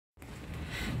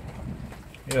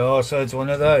Yeah, so it's one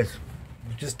of those.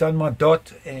 I've just done my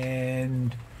dot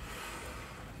and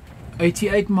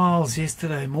 88 miles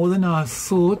yesterday, more than I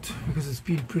thought because it's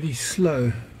been pretty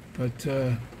slow, but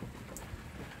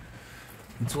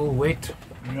it's all wet,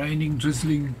 raining,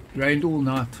 drizzling, rained all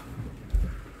night.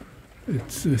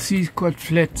 It's the sea's quite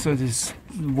flat, so this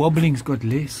wobbling's got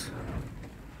less.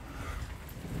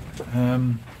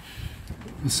 The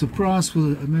surprise for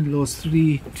the last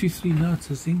 2-3 nights,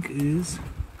 I think, is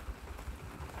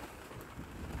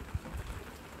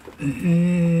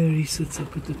he sits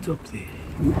up at the top there.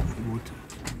 Water.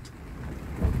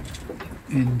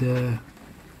 And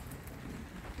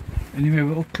anyway,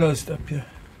 we're all closed up here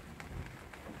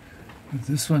with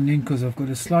this one in because I've got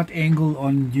a slight angle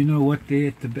on, you know what, there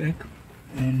at the back,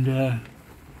 and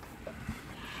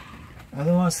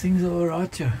otherwise things are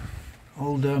alright here.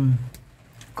 Old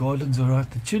garden's alright.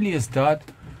 The chili has died.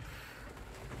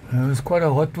 It was quite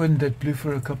a hot wind that blew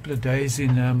for a couple of days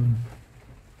in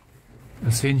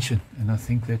Ascension, and I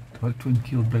think that hot wind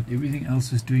killed, but everything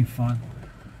else is doing fine.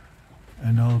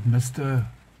 And old Mr.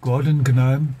 Garden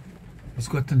Gnome has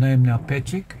got the name now,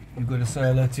 Patrick. You've got to say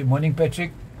hello to him. Morning,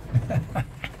 Patrick.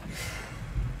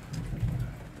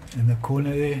 In the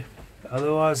corner there.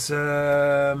 Otherwise,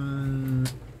 there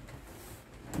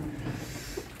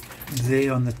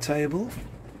on the table,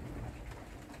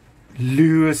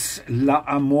 Louis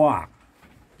L'Amour.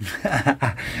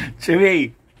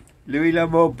 Jimmy, Louis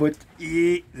L'Amour, but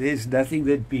there's nothing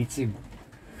that beats him.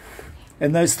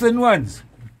 And those thin ones,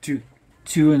 two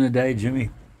in a day,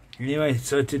 Jimmy. Anyway,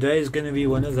 so today is going to be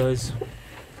one of those.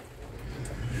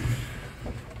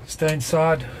 Stay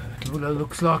inside, what it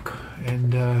looks like,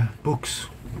 and books,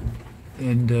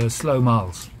 and slow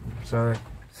miles. So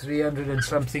 300 and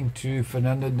something to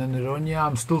Fernando de Noronha.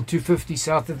 I'm still 250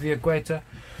 south of the equator,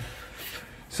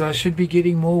 so I should be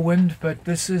getting more wind, but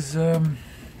this is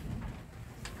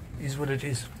what it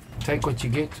is. Take what you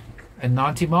get. And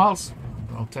 90 miles,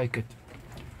 I'll take it.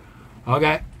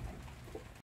 Okay.